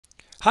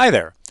Hi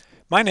there,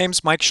 my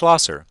name's Mike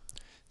Schlosser.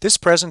 This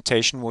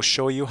presentation will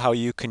show you how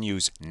you can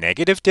use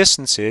negative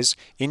distances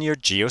in your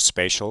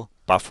geospatial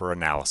buffer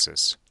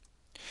analysis.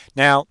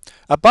 Now,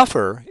 a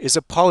buffer is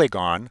a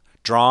polygon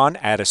drawn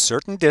at a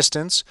certain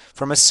distance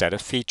from a set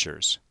of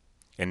features.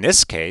 In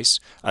this case,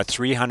 a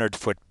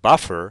 300-foot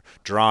buffer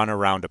drawn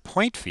around a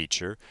point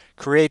feature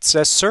creates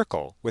a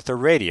circle with a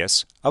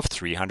radius of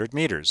 300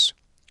 meters.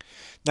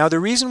 Now, the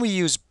reason we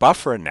use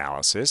buffer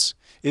analysis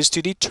is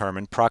to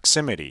determine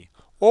proximity,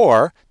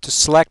 or to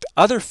select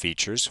other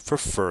features for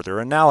further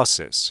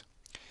analysis.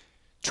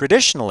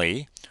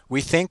 Traditionally, we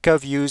think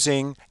of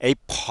using a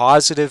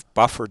positive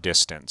buffer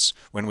distance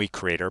when we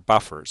create our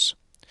buffers.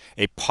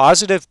 A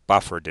positive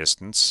buffer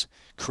distance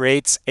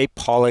creates a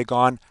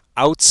polygon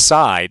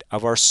outside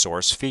of our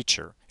source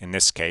feature, in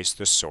this case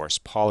the source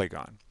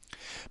polygon.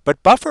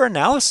 But buffer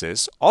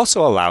analysis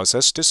also allows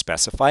us to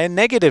specify a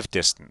negative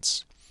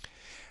distance.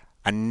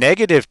 A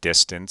negative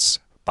distance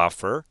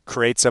buffer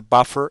creates a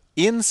buffer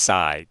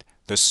inside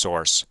the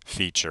source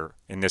feature,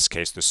 in this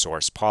case the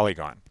source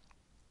polygon.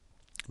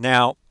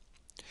 Now,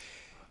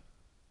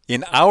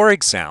 in our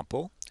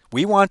example,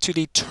 we want to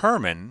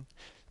determine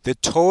the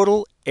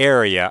total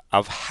area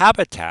of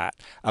habitat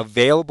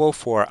available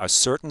for a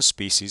certain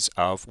species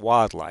of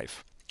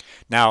wildlife.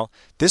 Now,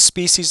 this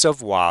species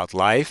of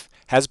wildlife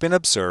has been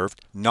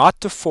observed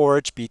not to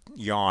forage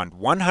beyond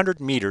 100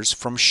 meters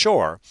from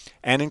shore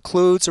and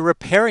includes a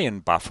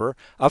riparian buffer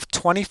of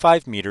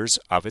 25 meters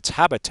of its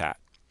habitat.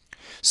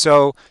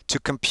 So, to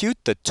compute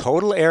the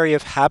total area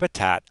of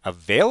habitat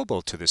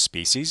available to the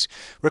species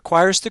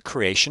requires the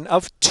creation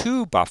of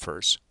two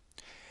buffers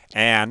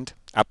and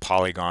a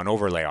polygon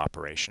overlay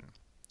operation.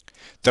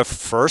 The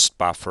first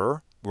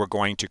buffer we're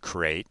going to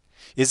create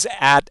is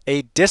at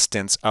a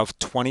distance of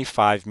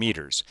 25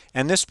 meters,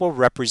 and this will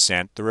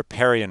represent the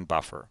riparian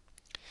buffer.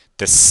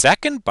 The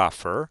second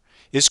buffer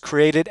is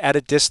created at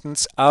a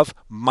distance of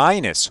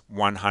minus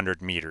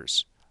 100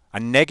 meters, a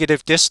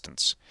negative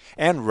distance,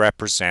 and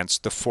represents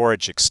the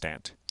forage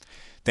extent.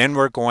 Then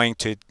we're going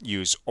to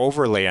use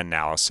overlay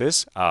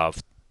analysis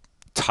of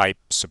type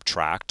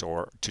subtract,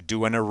 or to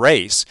do an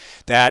erase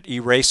that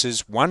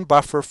erases one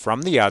buffer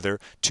from the other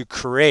to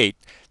create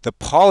the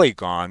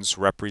polygons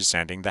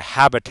representing the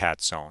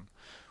habitat zone.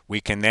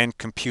 We can then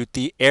compute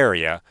the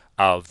area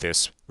of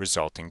this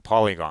resulting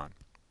polygon.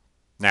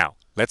 Now,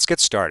 let's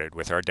get started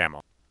with our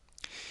demo.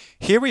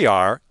 Here we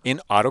are in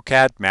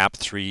AutoCAD Map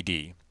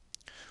 3D.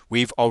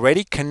 We've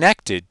already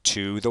connected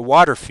to the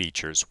water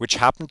features, which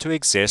happen to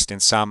exist in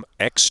some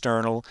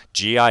external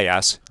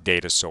GIS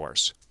data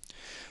source.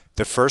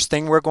 The first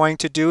thing we're going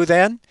to do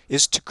then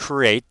is to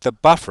create the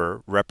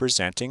buffer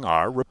representing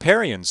our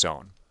riparian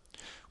zone.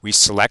 We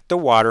select the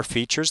water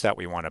features that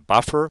we want to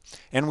buffer,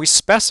 and we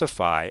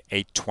specify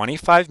a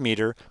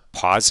 25-meter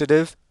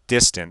positive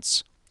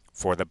distance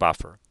for the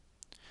buffer.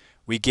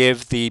 We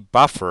give the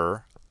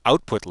buffer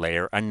output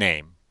layer a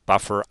name,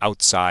 buffer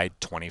outside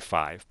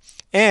 25.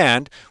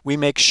 And we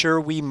make sure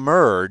we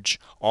merge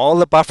all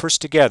the buffers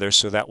together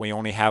so that we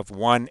only have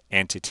one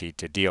entity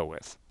to deal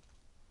with.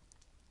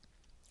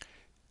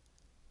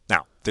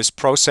 Now, this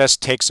process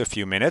takes a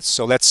few minutes,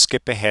 so let's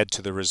skip ahead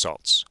to the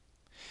results.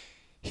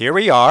 Here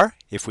we are.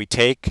 If we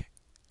take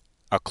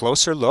a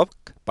closer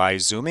look by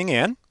zooming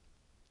in,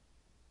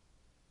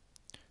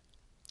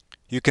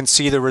 you can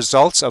see the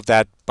results of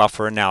that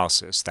buffer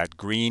analysis. That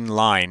green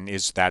line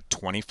is that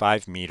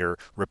 25-meter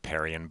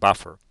riparian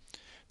buffer.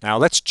 Now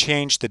let's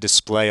change the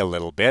display a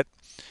little bit.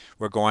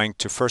 We're going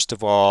to first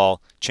of all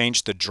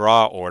change the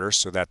draw order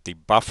so that the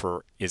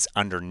buffer is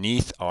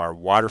underneath our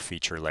water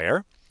feature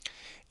layer.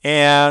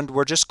 And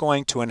we're just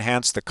going to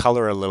enhance the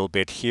color a little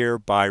bit here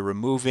by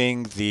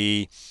removing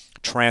the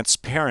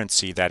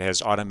transparency that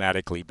has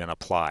automatically been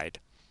applied.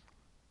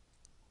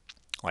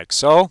 Like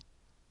so.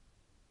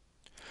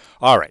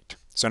 All right,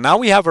 so now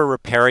we have a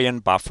riparian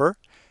buffer.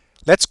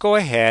 Let's go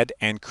ahead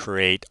and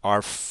create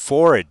our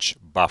forage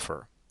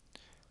buffer.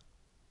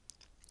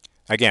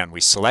 Again,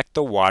 we select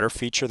the water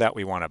feature that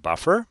we want to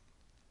buffer,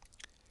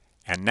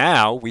 and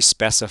now we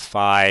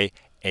specify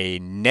a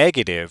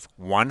negative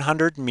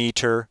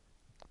 100-meter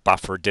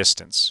buffer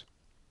distance.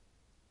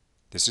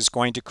 This is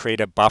going to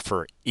create a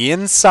buffer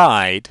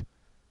inside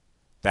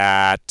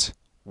that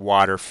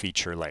water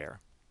feature layer.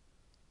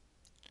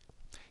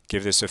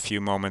 Give this a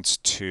few moments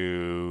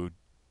to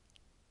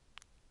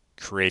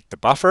create the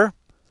buffer.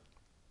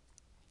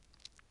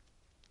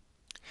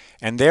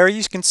 And there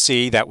you can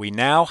see that we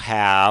now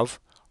have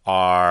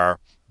our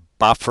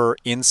buffer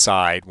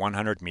inside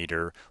 100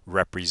 meter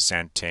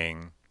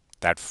representing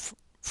that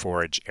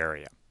forage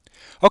area.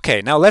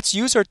 Okay, now let's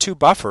use our two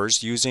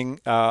buffers using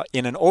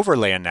in an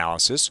overlay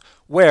analysis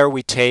where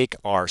we take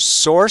our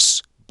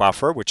source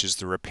buffer, which is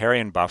the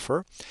riparian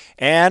buffer,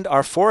 and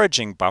our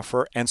foraging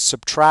buffer and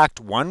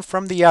subtract one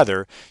from the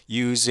other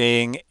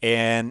using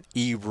an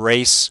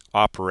erase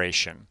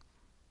operation.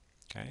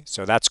 Okay,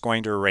 so that's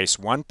going to erase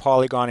one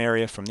polygon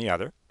area from the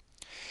other.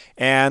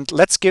 And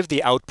let's give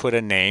the output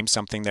a name,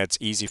 something that's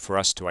easy for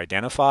us to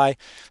identify.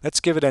 Let's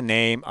give it a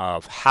name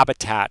of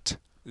habitat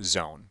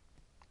zone.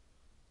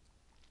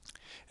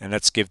 And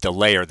let's give the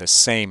layer the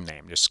same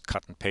name. Just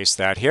cut and paste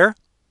that here.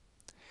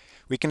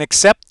 We can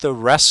accept the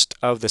rest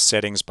of the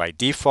settings by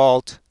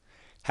default,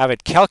 have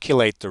it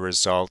calculate the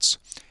results,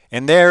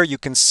 and there you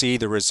can see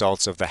the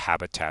results of the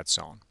habitat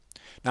zone.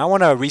 Now I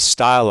want to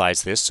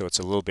restylize this so it's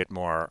a little bit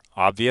more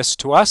obvious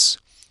to us.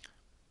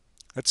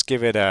 Let's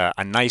give it a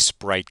nice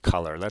bright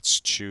color.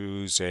 Let's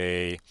choose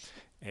a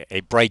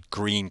bright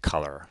green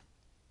color,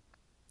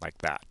 like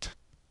that.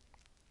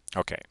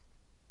 Okay.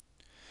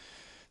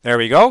 There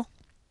we go.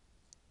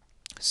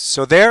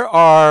 So there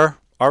are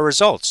our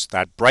results.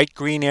 That bright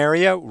green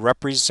area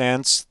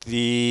represents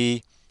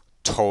the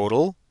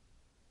total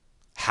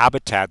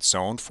habitat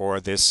zone for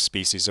this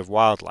species of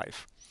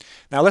wildlife.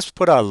 Now let's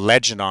put a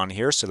legend on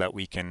here so that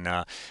we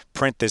can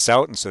print this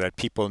out and so that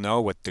people know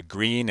what the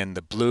green and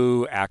the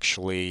blue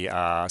actually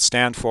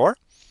stand for.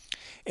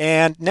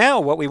 And now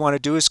what we want to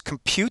do is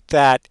compute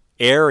that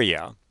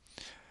area.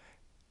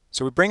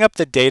 So we bring up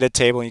the data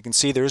table and you can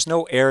see there's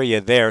no area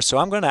there. So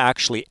I'm going to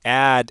actually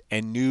add a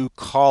new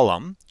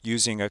column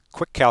using a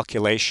quick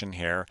calculation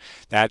here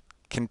that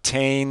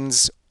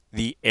contains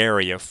the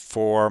area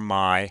for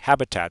my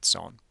habitat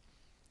zone.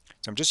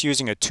 So I'm just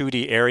using a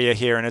 2D area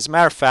here. And as a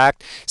matter of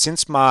fact,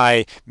 since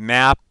my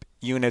map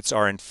units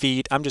are in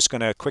feet, I'm just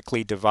going to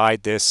quickly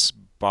divide this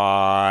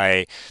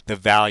by the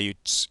value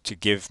to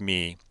give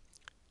me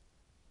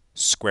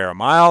square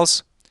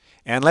miles.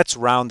 And let's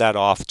round that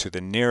off to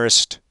the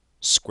nearest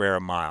square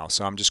mile.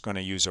 So I'm just going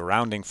to use a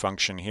rounding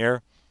function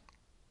here,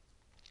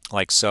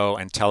 like so,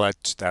 and tell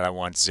it that I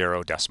want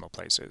 0 decimal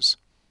places.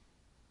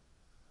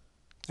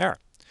 There.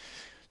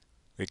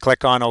 We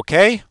click on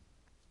OK.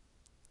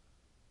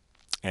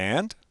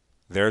 And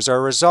there's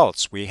our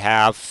results. We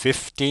have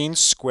 15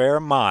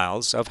 square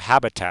miles of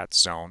habitat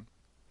zone.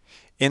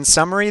 In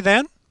summary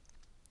then,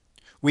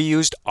 we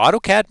used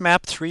AutoCAD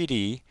Map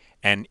 3D,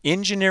 an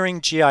engineering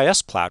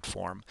GIS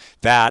platform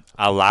that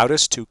allowed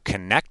us to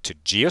connect to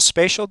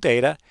geospatial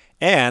data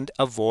and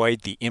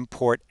avoid the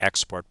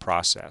import-export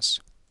process.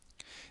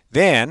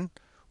 Then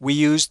we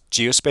used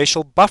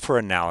geospatial buffer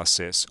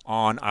analysis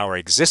on our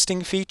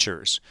existing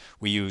features.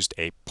 We used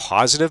a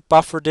positive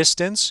buffer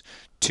distance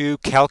to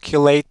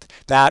calculate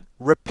that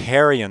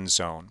riparian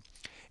zone.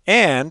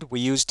 And we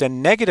used a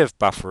negative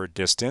buffer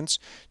distance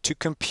to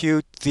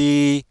compute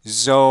the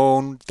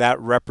zone that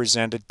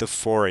represented the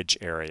forage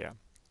area.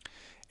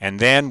 And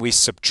then we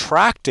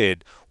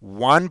subtracted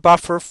one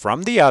buffer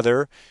from the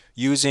other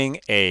using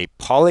a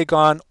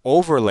polygon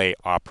overlay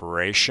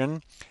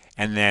operation,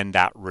 and then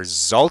that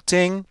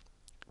resulting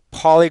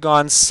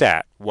polygon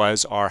set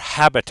was our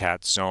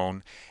habitat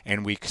zone,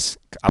 and we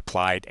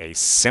applied a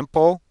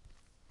simple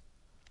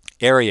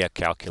area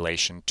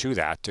calculation to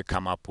that to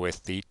come up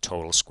with the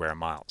total square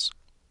miles.